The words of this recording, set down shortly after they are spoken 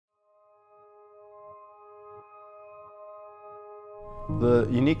The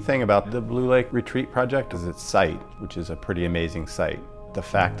unique thing about the Blue Lake Retreat project is its site, which is a pretty amazing site. The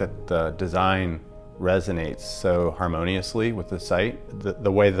fact that the design resonates so harmoniously with the site,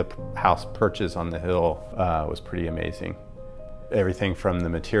 the way the house perches on the hill was pretty amazing. Everything from the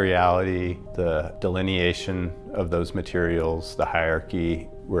materiality, the delineation of those materials, the hierarchy,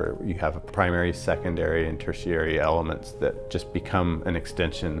 where you have primary, secondary, and tertiary elements that just become an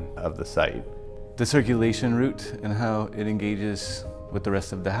extension of the site. The circulation route and how it engages with the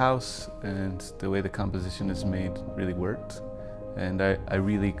rest of the house and the way the composition is made really worked. And I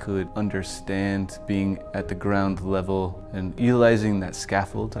really could understand being at the ground level and utilizing that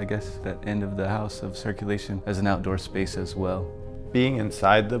scaffold, I guess, that end of the house of circulation as an outdoor space as well. Being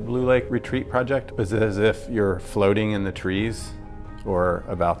inside the Blue Lake Retreat project was as if you're floating in the trees or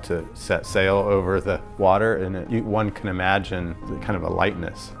about to set sail over the water, and one can imagine kind of a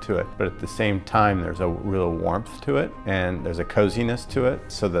lightness to it, but at the same time there's a real warmth to it and there's a coziness to it,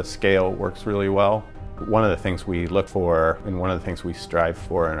 so the scale works really well. One of the things we look for and one of the things we strive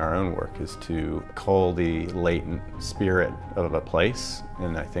for in our own work is to cull the latent spirit of a place,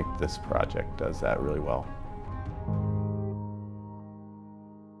 and I think this project does that really well.